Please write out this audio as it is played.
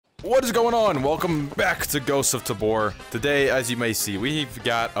What is going on? Welcome back to Ghosts of Tabor. Today, as you may see, we've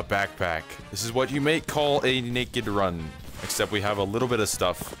got a backpack. This is what you may call a naked run, except we have a little bit of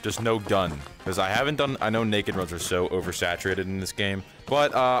stuff, just no gun. Because I know naked runs are so oversaturated in this game,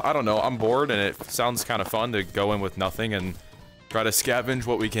 but I don't know, I'm bored and it sounds kind of fun to go in with nothing and try to scavenge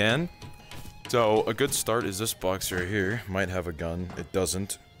what we can. So, a good start is this box right here. Might have a gun, it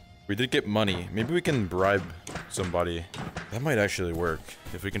doesn't. We did get money. Maybe we can bribe somebody. That might actually work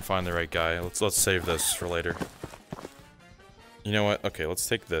if we can find the right guy. Let's save this for later. You know what? Okay, let's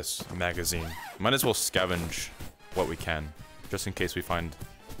take this magazine. Might as well scavenge what we can, just in case we find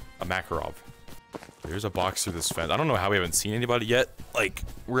a Makarov. There's a box through this fence. I don't know how we haven't seen anybody yet. Like,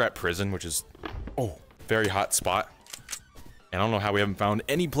 we're at prison, which is very hot spot. And I don't know how we haven't found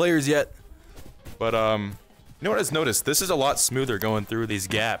any players yet. But you know what I just noticed? This is a lot smoother going through these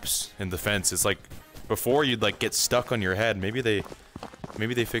gaps in the fence. It's like before you'd like get stuck on your head. Maybe they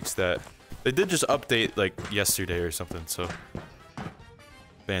fixed that. They did just update like yesterday or something. So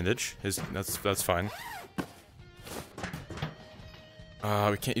bandage is that's fine.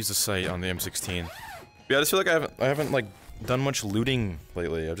 We can't use the sight on the M16. Yeah, I just feel like I haven't like done much looting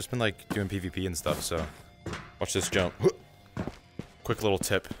lately. I've just been like doing PvP and stuff. So watch this jump. Quick little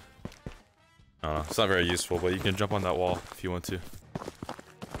tip. It's not very useful, but you can jump on that wall if you want to.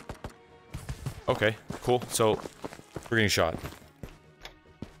 Okay, cool. So, we're getting shot.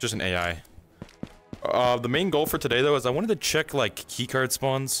 Just an AI. The main goal for today, though, is I wanted to check, like, keycard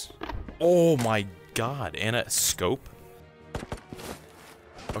spawns. Oh my god, and a scope?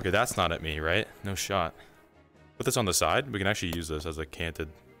 Okay, that's not at me, right? No shot. Put this on the side. We can actually use this as a canted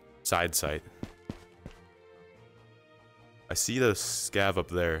side sight. I see the scav up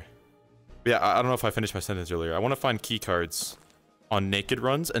there. Yeah, I don't know if I finished my sentence earlier. I want to find keycards on naked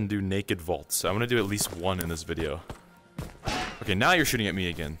runs and do naked vaults. I want to do at least one in this video. Okay, now you're shooting at me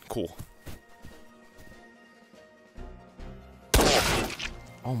again. Cool.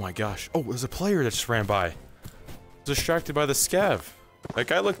 Oh my gosh. Oh, there's a player that just ran by. Distracted by the scav. That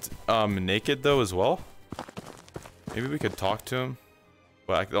guy looked naked though as well. Maybe we could talk to him,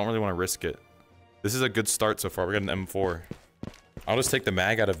 but I don't really want to risk it. This is a good start so far. We got an M4. I'll just take the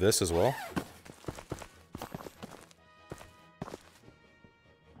mag out of this as well.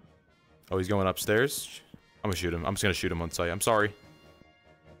 Oh, he's going upstairs? I'm gonna shoot him. I'm just gonna shoot him on sight. I'm sorry.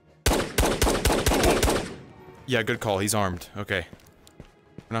 Yeah, good call. He's armed. Okay.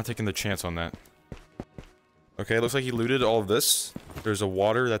 We're not taking the chance on that. Okay, looks like he looted all of this. There's a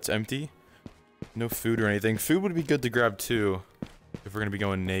water that's empty. No food or anything. Food would be good to grab too, if we're gonna be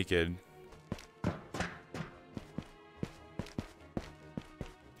going naked.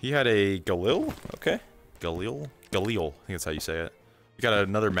 He had a Galil? Okay. Galil? Galil. I think that's how you say it. We got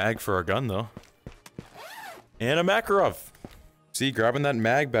another mag for our gun, though. And a Makarov! See, grabbing that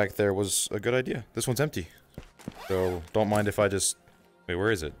mag back there was a good idea. This one's empty. So, don't mind if I just... Wait,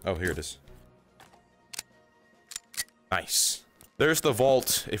 where is it? Oh, here it is. Nice. There's the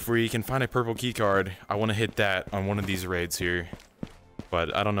vault. If we can find a purple keycard, I want to hit that on one of these raids here.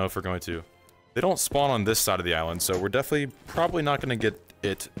 But I don't know if we're going to. They don't spawn on this side of the island, so we're probably not going to get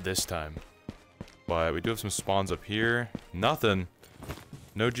it this time. But we do have some spawns up here. Nothing.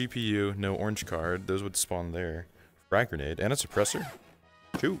 No GPU, no orange card. Those would spawn there. Frag grenade and a suppressor.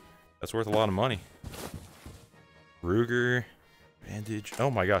 Shoot. That's worth a lot of money. Ruger. Bandage.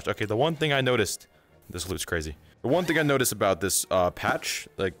 Oh my gosh. Okay, the one thing I noticed. This loot's crazy. The one thing I noticed about this patch,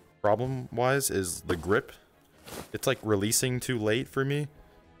 like problem-wise, is the grip. It's like releasing too late for me.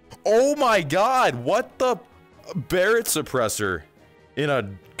 Oh my god! What the... Barrett suppressor. In a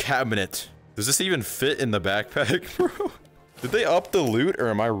cabinet. Does this even fit in the backpack, bro? Did they up the loot, or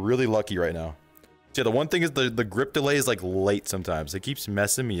am I really lucky right now? Yeah, the one thing is the grip delay is like late sometimes. It keeps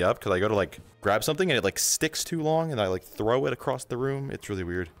messing me up because I go to like grab something and it like sticks too long and I like throw it across the room. It's really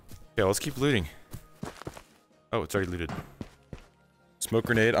weird. Okay, let's keep looting. Oh, it's already looted. Smoke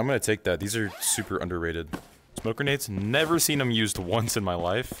grenade. I'm gonna take that. These are super underrated. Smoke grenades. Never seen them used once in my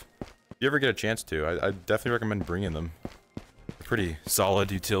life. If you ever get a chance to, I definitely recommend bringing them. Pretty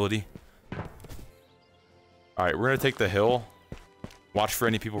solid utility. Alright, we're gonna take the hill. Watch for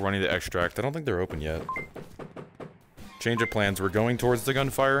any people running to extract. I don't think they're open yet. Change of plans. We're going towards the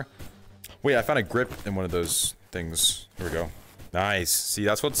gunfire. Wait, I found a grip in one of those things. Here we go. Nice. See,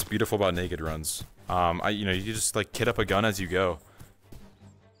 that's what's beautiful about naked runs. You know, you can just like kit up a gun as you go.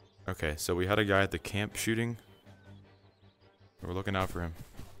 Okay, so we had a guy at the camp shooting. We're looking out for him.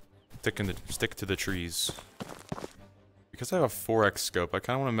 Stick to the trees. Because I have a 4x scope, I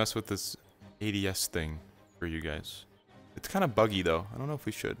kind of want to mess with this ADS thing for you guys. It's kind of buggy though. I don't know if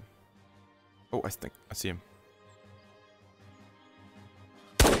we should. Oh, I think I see him.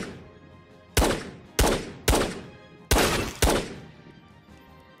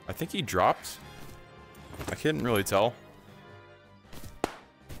 I think he dropped. I couldn't really tell.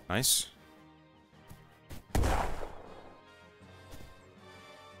 Nice.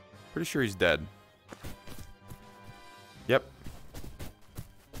 Pretty sure he's dead. Yep.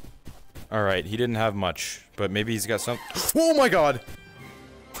 Alright, he didn't have much, but maybe he's got some. Oh my god!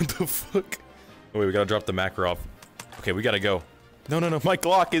 What the fuck? Oh wait, we gotta drop the macro off. Okay, we gotta go. No, no, no, my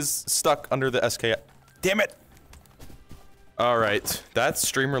Glock is stuck under the SK. Damn it! Alright, that's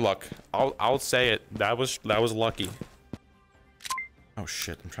streamer luck. I'll say it. That was lucky. Oh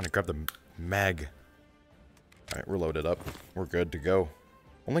shit, I'm trying to grab the mag. Alright, we're loaded up. We're good to go.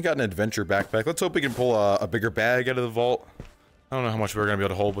 Only got an adventure backpack. Let's hope we can pull a bigger bag out of the vault. I don't know how much we're gonna be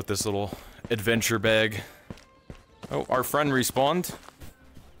able to hold with this little adventure bag. Oh, our friend respawned.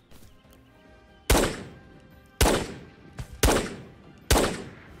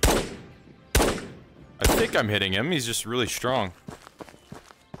 I think I'm hitting him. He's just really strong.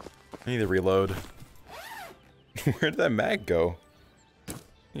 I need to reload. Where did that mag go?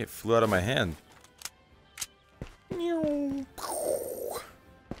 It flew out of my hand.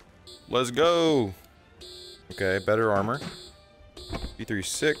 Let's go. Okay, better armor.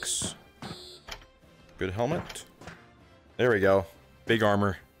 B36. Good helmet. There we go. Big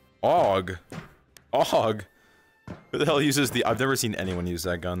armor. Og. Og. Who the hell uses the... I've never seen anyone use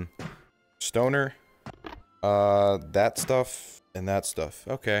that gun. Stoner. That stuff and that stuff.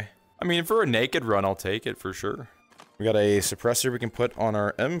 Okay. I mean, for a naked run, I'll take it for sure. We got a suppressor we can put on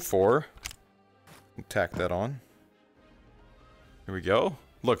our M4. We'll tack that on. Here we go.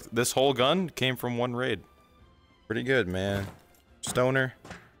 Look, this whole gun came from one raid. Pretty good, man. Stoner.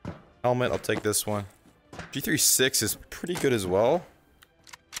 Helmet, I'll take this one. G36 is pretty good as well.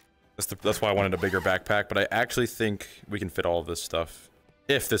 That's why I wanted a bigger backpack, but I actually think we can fit all of this stuff.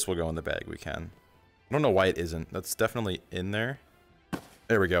 If this will go in the bag, we can. I don't know why it isn't. That's definitely in there.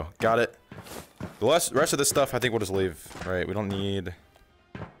 There we go. Got it. The rest of this stuff, I think we'll just leave. Right, we don't need...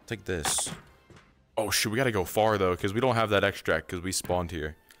 Take this. Oh, shoot, we gotta go far, though, because we don't have that extract, because we spawned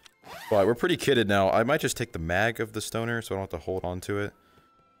here. But we're pretty kitted now. I might just take the mag of the stoner, so I don't have to hold on to it.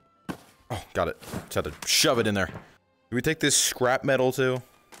 Oh, got it. Just had to shove it in there. Do we take this scrap metal, too?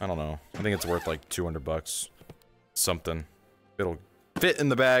 I don't know. I think it's worth, like, 200 bucks. Something. It'll fit in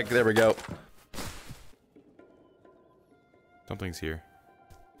the bag. There we go. Something's here.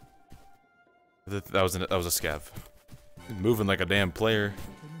 That was a scav. Moving like a damn player.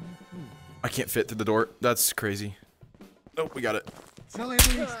 I can't fit through the door. That's crazy. Nope, we got it.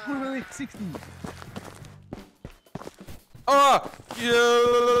 Ah!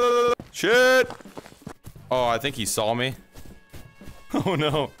 Yeah! Shit! Oh, I think he saw me. Oh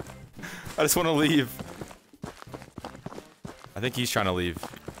no. I just want to leave. I think he's trying to leave.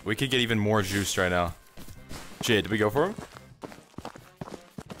 We could get even more juiced right now. Shit, did we go for him?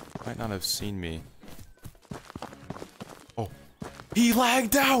 Might not have seen me. Oh. He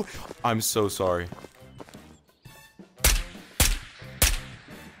lagged out! I'm so sorry.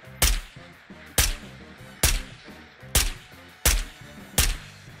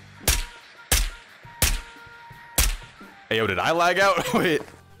 Hey, yo, did I lag out? Wait.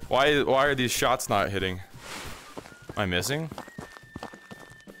 Why are these shots not hitting? Am I missing?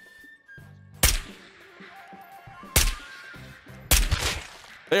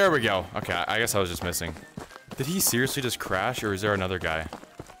 There we go. Okay, I guess I was just missing. Did he seriously just crash, or is there another guy?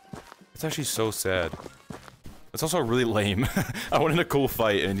 It's actually so sad. It's also really lame. I wanted a cool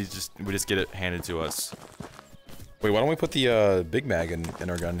fight, and we just get it handed to us. Wait, why don't we put the big mag in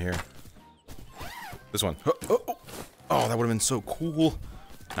our gun here? This one. Oh, that would have been so cool.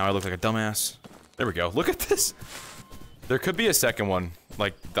 Now I look like a dumbass. There we go. Look at this. There could be a second one.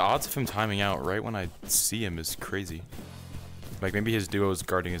 Like, the odds of him timing out right when I see him is crazy. Like, maybe his duo is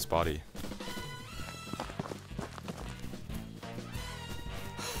guarding his body.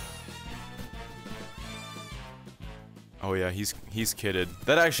 Oh yeah, he's kitted.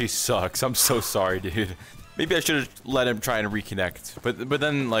 That actually sucks. I'm so sorry, dude. Maybe I should have let him try and reconnect. But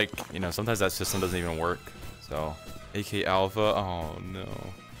then, like, you know, sometimes that system doesn't even work. So, AK Alpha. Oh no.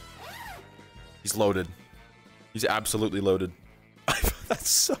 He's loaded. He's absolutely loaded.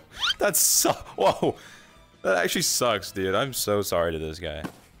 That's so. Whoa. That actually sucks, dude. I'm so sorry to this guy.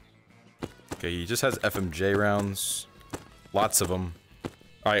 Okay, he just has FMJ rounds. Lots of them.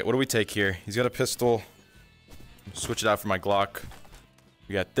 Alright, what do we take here? He's got a pistol. Switch it out for my Glock.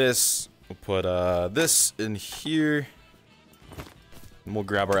 We got this. We'll put this in here. And we'll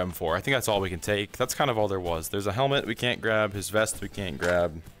grab our M4. I think that's all we can take. That's kind of all there was. There's a helmet we can't grab. His vest we can't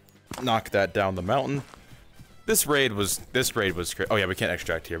grab. Knock that down the mountain. This raid was oh yeah, we can't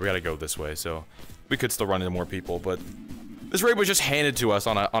extract here. We gotta go this way, so we could still run into more people, but This raid was just handed to us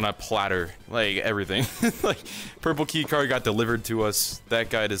on a platter, like everything. Like purple key card got delivered to us. That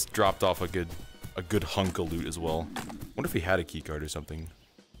guy just dropped off a good hunk of loot as well. Wonder if he had a key card or something.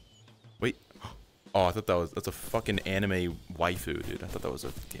 Wait. Oh, I thought that's a fucking anime waifu, dude. I thought that was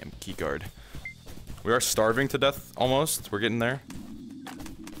a damn key card. We are starving to death almost. We're getting there.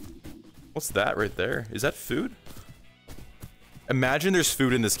 What's that right there? Is that food? Imagine there's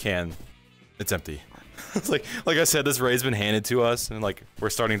food in this can. It's empty. It's like I said, this raid's been handed to us, and like we're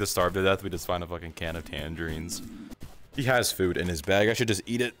starting to starve to death. We just find a fucking can of tangerines. He has food in his bag. I should just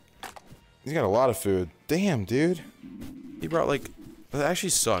eat it. He's got a lot of food. Damn, dude. He brought like. That actually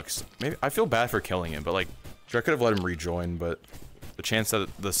sucks. Maybe I feel bad for killing him, but like, sure, I could have let him rejoin, but the chance that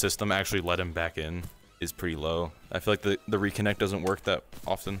the system actually let him back in is pretty low. I feel like the reconnect doesn't work that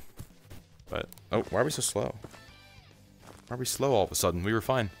often. But oh, why are we so slow? Why are we slow all of a sudden? We were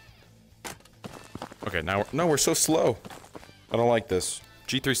fine. Okay, now we're so slow. I don't like this.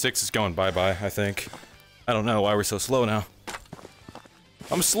 G36 is going bye-bye, I think. I don't know why we're so slow now.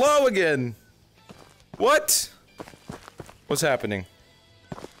 I'm slow again! What? What's happening?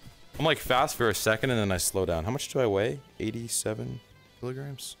 I'm like fast for a second and then I slow down. How much do I weigh? 87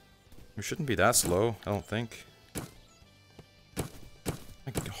 kilograms? We shouldn't be that slow, I don't think.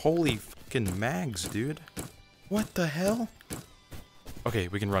 Like, holy fucking mags, dude. What the hell? Okay,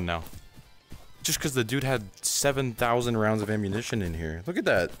 we can run now. Just because the dude had 7,000 rounds of ammunition in here. Look at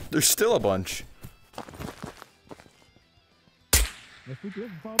that. There's still a bunch.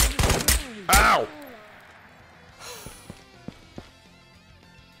 Ow!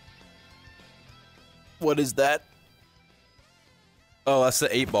 What is that? Oh, that's the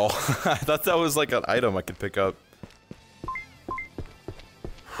 8-ball. I thought that was like an item I could pick up.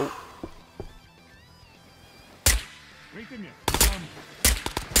 Oh.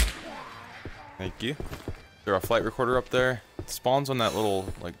 Thank you. Is there a flight recorder up there? It spawns on that little,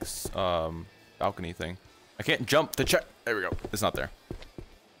 like, balcony thing. I can't jump to check. There we go. It's not there.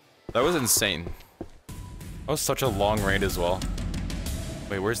 That was insane. That was such a long raid as well.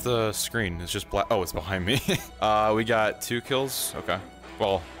 Wait, where's the screen? It's just black. Oh, it's behind me. We got 2 kills. Okay.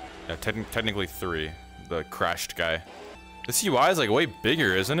 Well, yeah, technically 3. The crashed guy. This UI is like way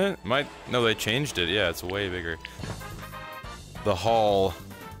bigger, isn't it? No, they changed it. Yeah, it's way bigger. The hall.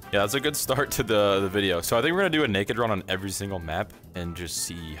 Yeah, that's a good start to the video. So I think we're gonna do a naked run on every single map and just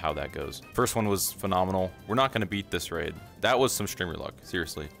see how that goes. First one was phenomenal. We're not gonna beat this raid. That was some streamer luck,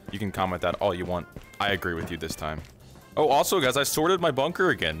 seriously. You can comment that all you want. I agree with you this time. Oh, also guys, I sorted my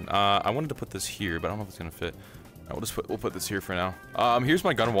bunker again. I wanted to put this here, but I don't know if it's gonna fit. We'll put this here for now. Here's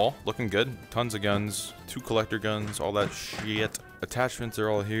my gun wall, looking good. Tons of guns, 2 collector guns, all that shit. Attachments are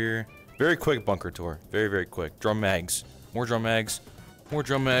all here. Very quick bunker tour, very, very quick. Drum mags, more drum mags. More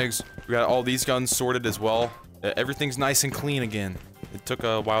drum mags. We got all these guns sorted as well. Everything's nice and clean again. It took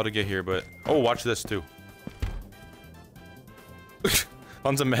a while to get here, but... Oh, watch this too.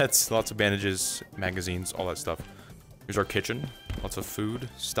 Tons of meds, lots of bandages, magazines, all that stuff. Here's our kitchen. Lots of food,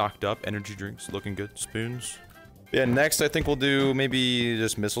 stocked up, energy drinks, looking good, spoons. Yeah, next I think we'll do maybe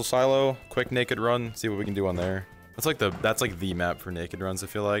just missile silo. Quick naked run, see what we can do on there. That's like the map for naked runs, I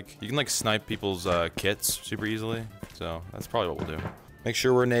feel like. You can like snipe people's kits super easily. So that's probably what we'll do. Make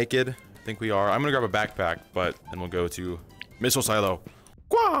sure we're naked. I think we are. I'm gonna grab a backpack, but then we'll go to missile silo.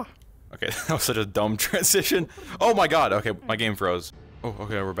 Quah! Okay, that was such a dumb transition. Oh my god, okay, my game froze. Oh,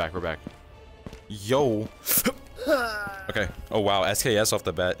 okay, we're back. Yo. Okay, oh wow, SKS off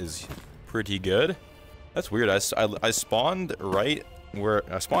the bat is pretty good. That's weird, I spawned right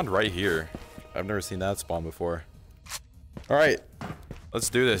here. I've never seen that spawn before. Alright, let's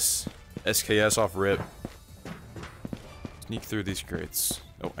do this. SKS off rip. Sneak through these crates.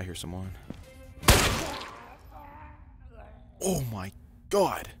 Oh, I hear someone. Oh my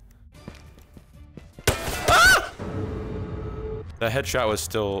god. Ah! That headshot was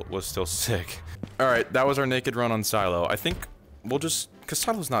still sick. Alright, that was our naked run on Silo. I think we'll just, cause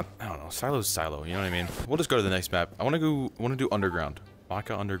Silo's not, I don't know, Silo's Silo, you know what I mean? We'll just go to the next map. I wanna do Underground.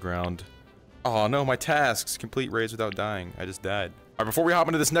 Vodka Underground. Oh no, my tasks. Complete raids without dying. I just died. Alright, before we hop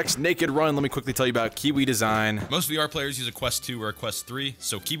into this next naked run, let me quickly tell you about Kiwi Design. Most VR players use a Quest 2 or a Quest 3,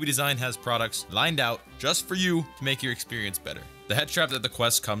 so Kiwi Design has products lined out just for you to make your experience better. The head strap that the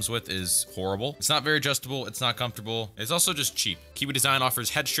Quest comes with is horrible. It's not very adjustable, it's not comfortable, it's also just cheap. Kiwi Design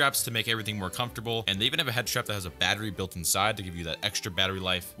offers head straps to make everything more comfortable, and they even have a head strap that has a battery built inside to give you that extra battery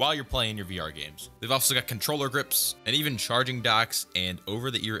life while you're playing your VR games. They've also got controller grips, and even charging docks, and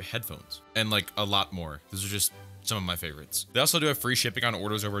over-the-ear headphones, and like a lot more. Those are just some of my favorites. They also do have free shipping on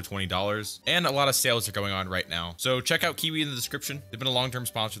orders over $20, and a lot of sales are going on right now. So check out Kiwi in the description. They've been a long-term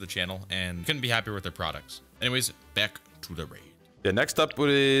sponsor of the channel, and couldn't be happier with their products. Anyways, back to the raid. Yeah, next up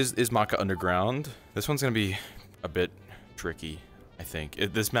is Maka Underground. This one's gonna be a bit tricky, I think.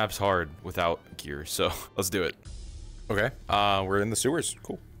 This map's hard without gear, so let's do it. Okay, we're in the sewers.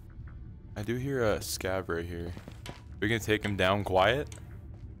 Cool. I do hear a scav right here. We're gonna take him down quiet.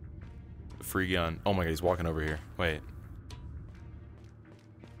 Free gun. Oh my god, he's walking over here. Wait.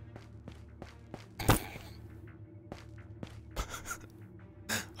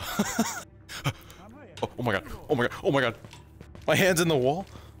 Oh my god. Oh my god. Oh my god. My hand's in the wall.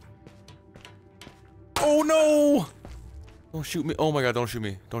 Oh no! Don't shoot me. Oh my god, don't shoot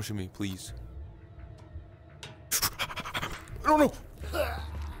me. Don't shoot me, please. Oh no!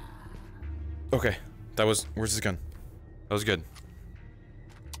 Okay. That was... Where's his gun? That was good.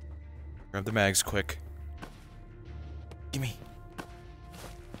 Grab the mags quick. Gimme.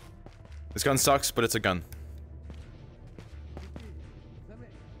 This gun sucks, but it's a gun.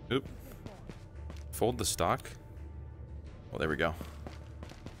 Oop. Fold the stock. Oh, there we go.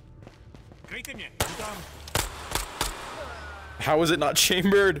 How is it not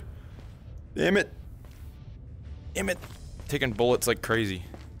chambered? Damn it. Damn it. Taking bullets like crazy.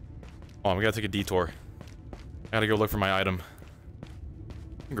 Oh, we gotta take a detour. I gotta go look for my item.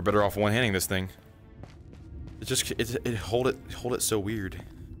 I think we're better off one-handing this thing. It just, hold it so weird.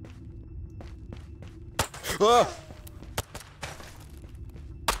 Ah!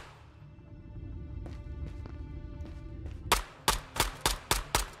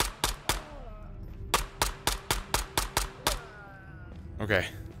 Okay.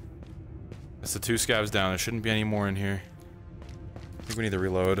 That's the 2 scavs down. There shouldn't be any more in here. I think we need to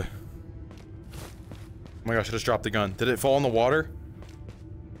reload. Oh my gosh, I just dropped the gun. Did it fall in the water?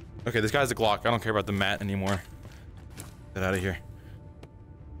 Okay, this guy's a Glock. I don't care about the mat anymore. Get out of here.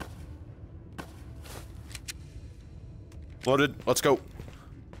 Loaded. Let's go.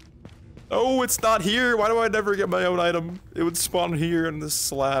 Oh, it's not here. Why do I never get my own item? It would spawn here in this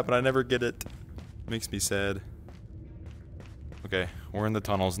slab, and I never get it. Makes me sad. Okay, we're in the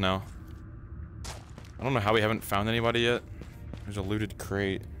tunnels now. I don't know how we haven't found anybody yet. There's a looted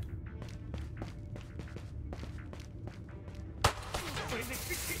crate.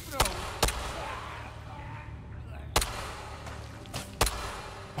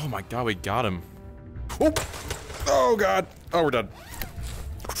 Oh my god, we got him. Oh, oh god. Oh, we're done.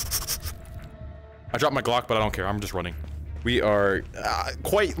 I dropped my Glock, but I don't care. I'm just running. We are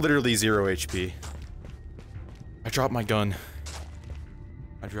quite literally 0 HP. I dropped my gun.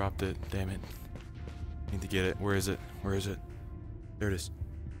 I dropped it. Damn it. Need to get it. Where is it? Where is it? There it is.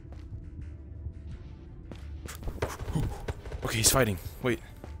 Okay, he's fighting. Wait.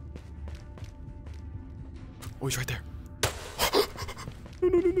 Oh, he's right there. No,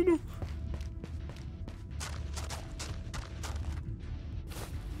 no, no, no, no.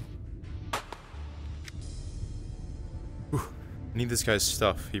 Whew. I need this guy's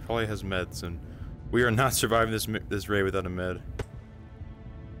stuff. He probably has meds, and we are not surviving this raid without a med.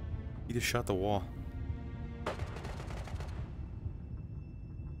 He just shot the wall.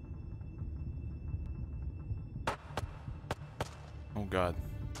 Oh god.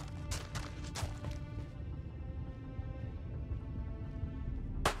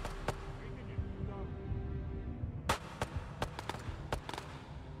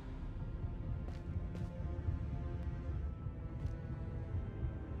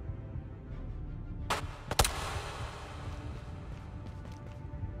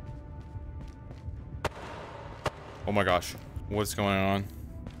 Oh my gosh, what's going on?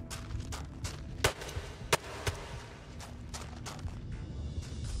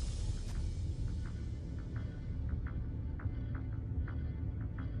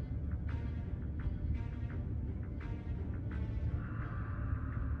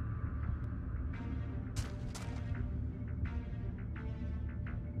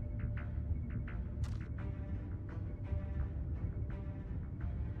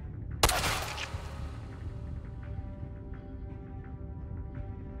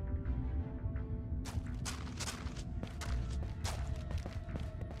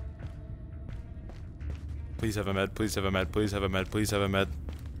 Please have a med, please have a med, please have a med, please have a med.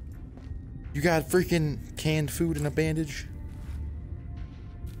 You got freaking canned food and a bandage?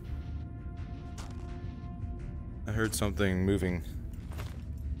 I heard something moving.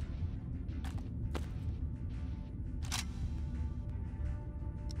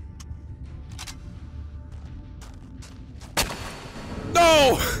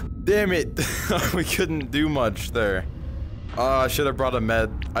 No! Damn it. We couldn't do much there. I should have brought a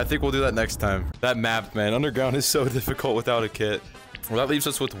med. I think we'll do that next time. That map, man. Underground is so difficult without a kit. Well, that leaves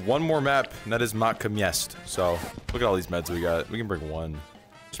us with one more map, and that is Matka Miest. So, look at all these meds we got. We can bring one.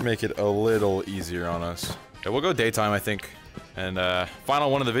 Just make it a little easier on us. Yeah, we'll go daytime, I think. And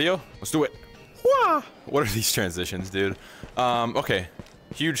final one of the video. Let's do it. Wah! What are these transitions, dude? Okay.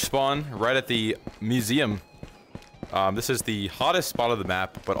 Huge spawn right at the museum. This is the hottest spot of the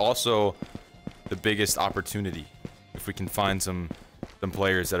map, but also the biggest opportunity. If we can find some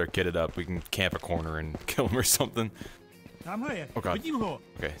players that are kitted up, we can camp a corner and kill them or something. I'm here. Oh god.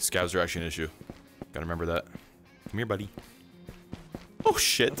 Okay, scavs are actually an issue. Gotta remember that. Come here, buddy. Oh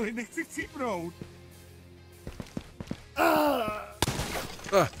shit.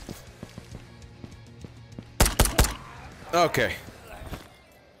 Okay.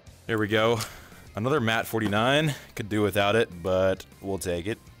 Here we go. Another Mat 49. Could do without it, but we'll take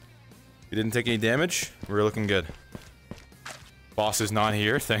it. You didn't take any damage? We're looking good. Boss is not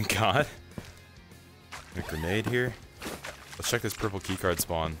here, thank god. A grenade here. Let's check this purple keycard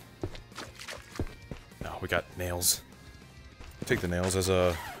spawn. No, we got nails. Take the nails as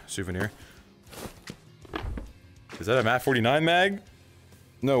a souvenir. Is that a Mat 49 mag?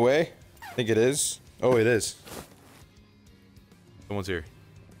 No way. I think it is. Oh, it is. Someone's here.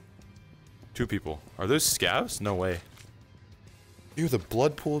 2 people. Are those scavs? No way. Ew, the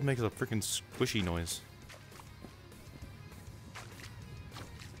blood pool makes a freaking squishy noise.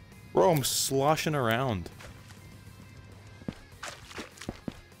 Bro, I'm sloshing around.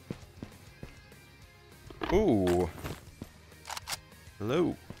 Ooh.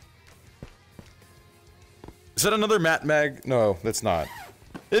 Hello. Is that another Mat mag? No, that's not.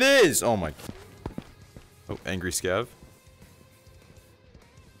 It is! Oh my. Oh, angry scav.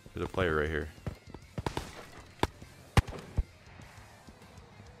 There's a player right here.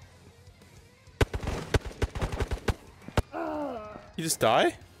 You just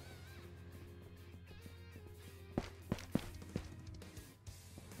die?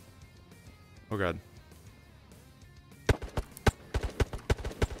 Oh god.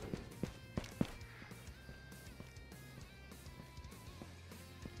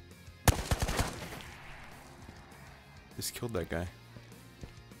 Just killed that guy.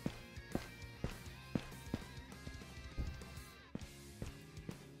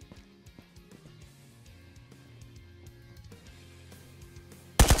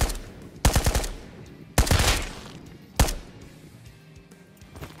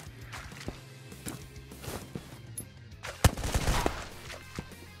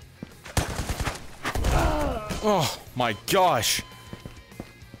 Oh my gosh.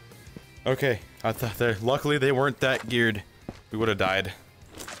 Okay, I thought luckily they weren't that geared. We would have died.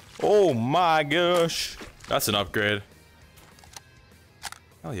 Oh my gosh. That's an upgrade.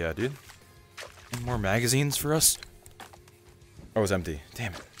 Hell yeah, dude. Any more magazines for us? Oh, it's empty.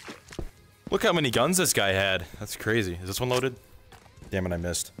 Damn it. Look how many guns this guy had. That's crazy. Is this one loaded? Damn it, I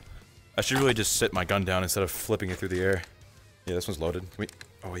missed. I should really just sit my gun down instead of flipping it through the air. Yeah, this one's loaded. Wait.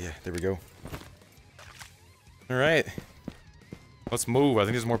 Oh yeah, there we go. Alright. Let's move. I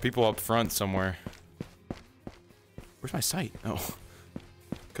think there's more people up front somewhere. Where's my sight? Oh.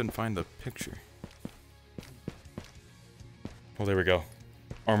 Couldn't find the picture. Oh, there we go.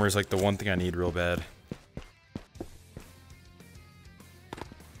 Armor is like the one thing I need real bad.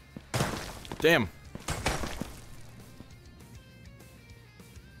 Damn.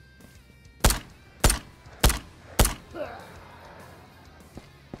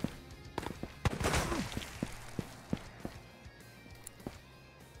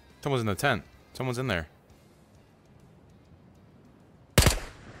 Someone's in the tent. Someone's in there.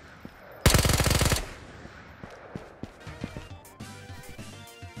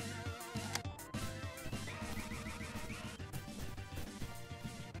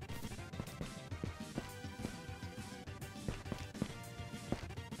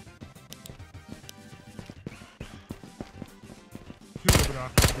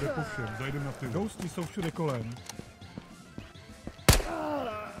 Dobrá, bude po všem, zajdem na ty. Ghosty jsou všude kolem.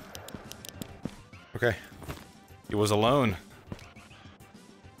 Okay. He was alone.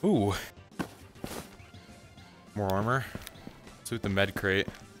 Ooh. More armor. Let's loot the med crate.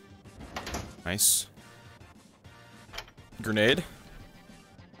 Nice. Grenade.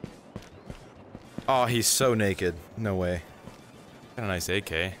 Oh, he's so naked. No way. Got a nice AK.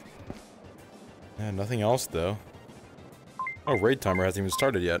 Yeah, nothing else though. Oh, raid timer hasn't even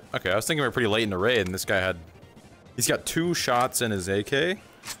started yet. Okay, I was thinking we were pretty late in the raid and this guy had... He's got 2 shots in his AK.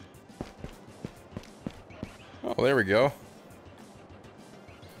 Oh, there we go.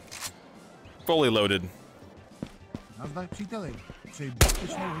 Fully loaded. Nazdar příteli. Přeji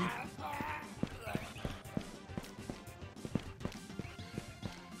bezpečnou hlídku.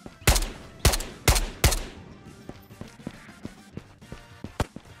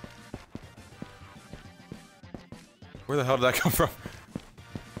 Where the hell did that come from?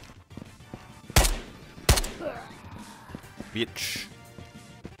 Bitch.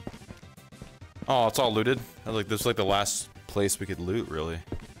 Oh, it's all looted. Like, this is like the last place we could loot, really.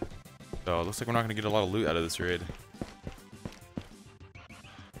 So, it looks like we're not gonna get a lot of loot out of this raid.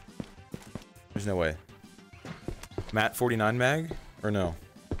 There's no way. Matt 49 mag? Or no?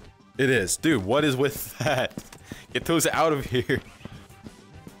 It is. Dude, what is with that? Get those out of here.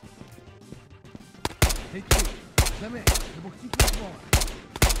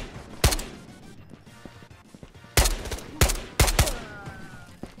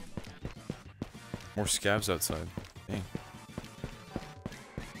 More scavs outside. Dang.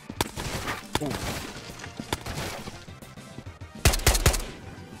 Ooh.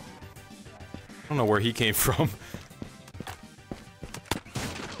 I don't know where he came from.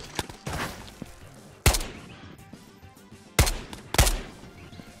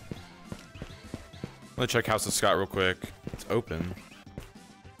 Let me check House of Scott real quick. It's open.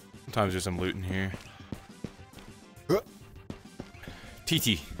 Sometimes there's some loot in here.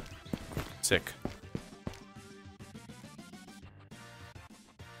 TT. Sick.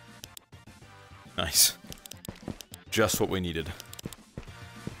 Nice. Just what we needed.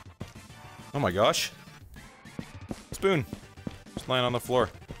 Oh my gosh. Spoon. Just lying on the floor.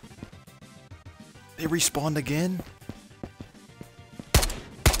 They respawned again?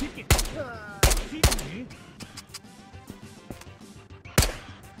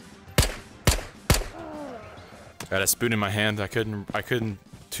 Got a spoon in my hand. I couldn't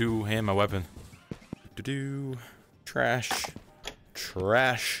two-hand my weapon. Do-do. Trash.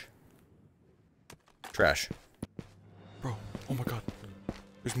 Trash. Trash. Bro, oh my god.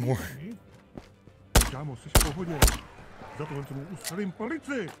 There's more.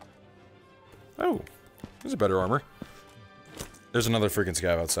 Oh, there's a better armor. There's another freaking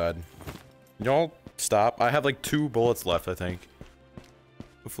scav outside. Y'all stop. I have like 2 bullets left, I think.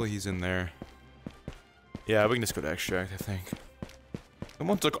 Hopefully he's in there. Yeah, we can just go to extract, I think.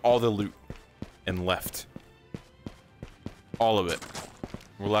 Someone took all the loot and left. All of it.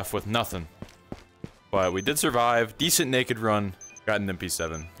 We're left with nothing. But we did survive. Decent naked run. Got an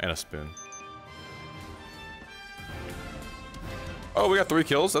MP7 and a spoon. Oh, we got 3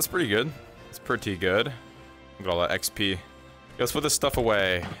 kills. That's pretty good. That's pretty good. Look at all that XP. Let's put this stuff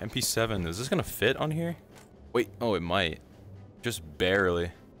away. MP7. Is this gonna fit on here? Wait. Oh, it might. Just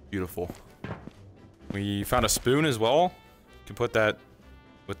barely. Beautiful. We found a spoon as well. Can put that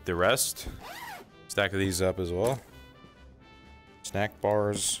with the rest. Stack these up as well. Snack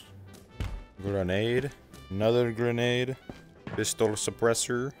bars. Grenade. Another grenade. Pistol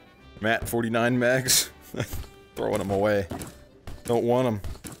suppressor. Matt 49 mags. Throwing them away. Don't want them.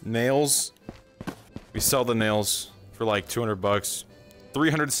 Nails. We sell the nails for like 200 bucks.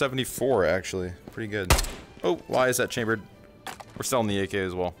 374 actually. Pretty good. Oh, why is that chambered? We're selling the AK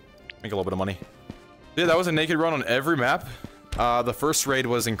as well. Make a little bit of money. Yeah, that was a naked run on every map. The first raid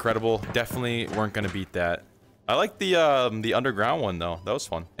was incredible. Definitely weren't gonna beat that. I like the underground one though. That was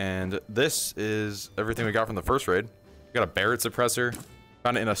fun. And this is everything we got from the first raid. We got a Barrett suppressor.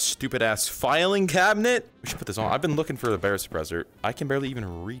 Found it in a stupid ass filing cabinet. We should put this on. I've been looking for the Barrett suppressor. I can barely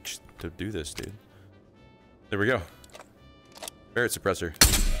even reach to do this, dude. There we go. Barrett suppressor.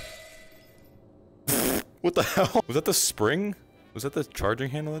 What the hell? Was that the spring? Was that the charging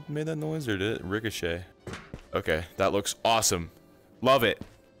handle that made that noise, or did it ricochet? Okay, that looks awesome. Love it.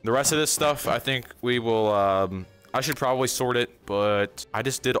 The rest of this stuff, I think we will, I should probably sort it, but I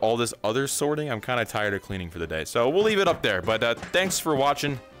just did all this other sorting. I'm kind of tired of cleaning for the day, so we'll leave it up there. But thanks for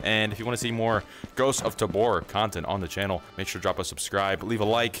watching, and if you want to see more Ghosts of Tabor content on the channel, make sure to drop a subscribe, leave a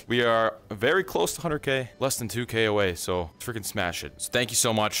like. We are very close to 100K, less than 2K away, so freaking smash it. So thank you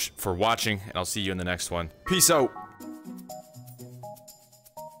so much for watching, and I'll see you in the next one. Peace out.